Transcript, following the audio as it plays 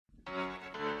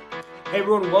Hey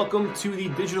everyone, welcome to the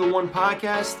Digital One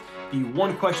podcast, the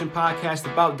one question podcast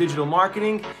about digital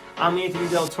marketing. I'm Anthony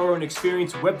Del Toro, an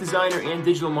experienced web designer and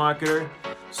digital marketer.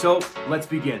 So let's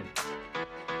begin.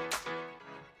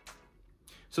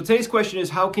 So today's question is,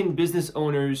 how can business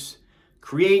owners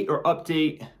create or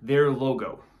update their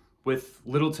logo with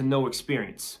little to no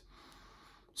experience?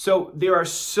 So there are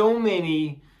so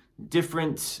many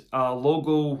different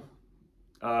logo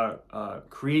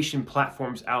creation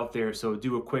platforms out there. So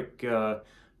do a quick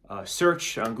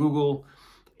search on Google,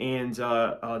 and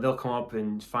they'll come up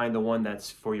and find the one that's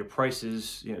for your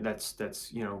prices. You know,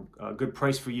 that's a good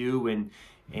price for you,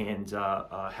 and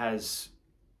has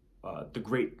the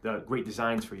great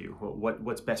designs for you.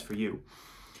 What's best for you.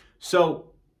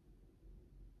 So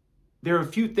there are a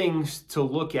few things to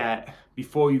look at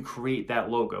before you create that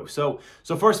logo. So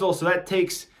first of all, that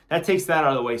takes that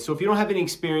out of the way. So if you don't have any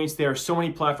experience, there are so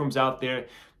many platforms out there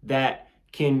that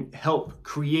can help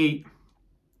create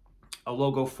a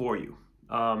logo for you.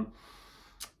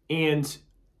 And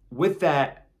with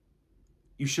that,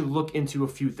 you should look into a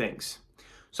few things.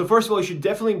 So first of all, you should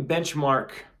definitely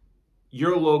benchmark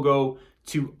your logo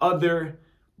to other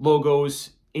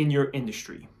logos in your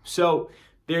industry. So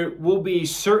there will be a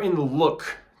certain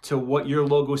look to what your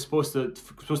logo is supposed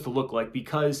to look like,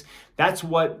 because that's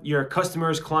what your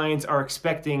customers, clients are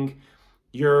expecting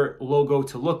your logo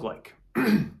to look like.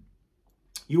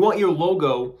 You want your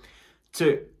logo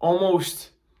to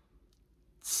almost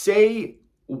say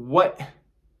what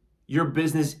your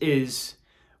business is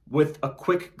with a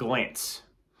quick glance.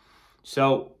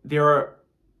 So there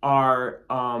are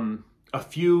a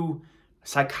few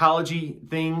psychology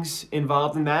things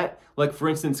involved in that, like for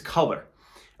instance, color.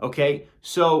 Okay,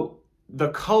 so the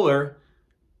color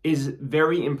is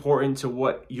very important to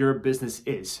what your business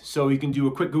is. So you can do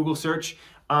a quick Google search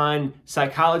on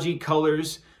psychology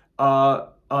colors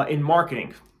in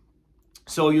marketing.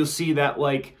 So you'll see that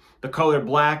like the color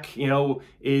black,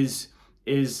 is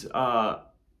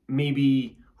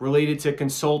maybe related to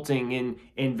consulting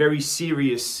and very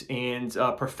serious and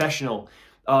professional.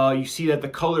 You see that the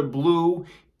color blue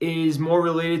is more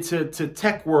related to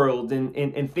tech world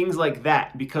and things like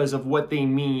that, because of what they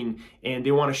mean, and they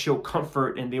want to show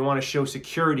comfort and they want to show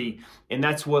security, and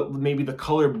that's what maybe the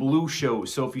color blue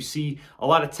shows. So if you see a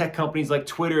lot of tech companies like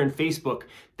Twitter and Facebook,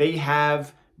 they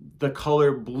have the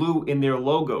color blue in their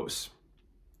logos.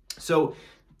 So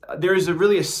there's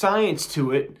really a science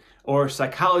to it, or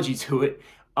psychology to it,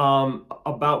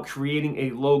 about creating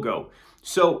a logo.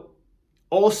 So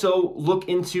also look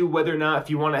into whether or not if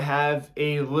you want to have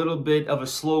a little bit of a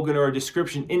slogan or a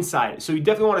description inside it. So you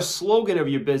definitely want a slogan of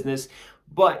your business,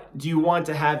 but do you want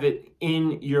to have it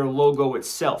in your logo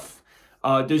itself?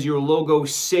 Does your logo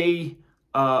say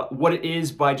what it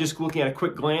is by just looking at a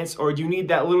quick glance, or do you need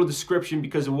that little description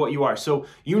because of what you are? So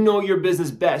you know your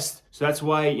business best, so that's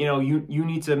why you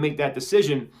need to make that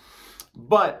decision.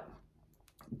 But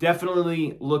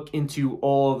definitely look into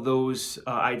all of those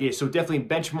ideas. So definitely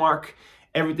benchmark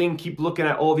everything. Keep looking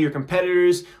at all of your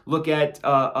competitors. Look at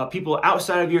people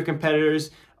outside of your competitors,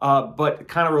 but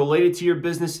kind of related to your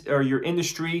business or your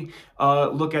industry.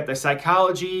 Look at the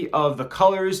psychology of the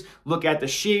colors. Look at the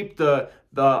shape, the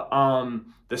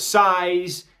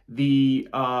size, the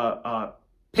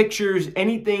pictures,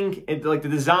 anything like the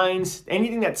designs,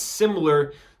 anything that's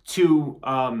similar to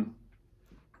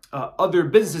other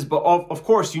businesses. But of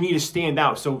course, you need to stand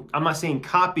out. So I'm not saying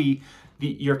copy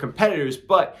your competitors,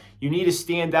 but you need to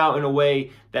stand out in a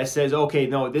way that says, okay,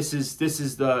 no, this is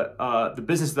the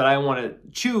business that I want to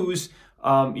choose.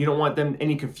 You don't want them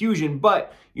any confusion,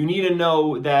 but you need to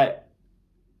know that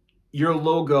your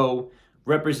logo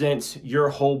represents your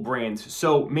whole brand.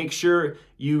 So make sure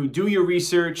you do your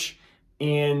research,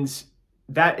 and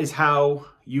that is how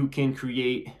you can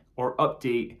create or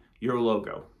update your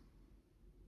logo.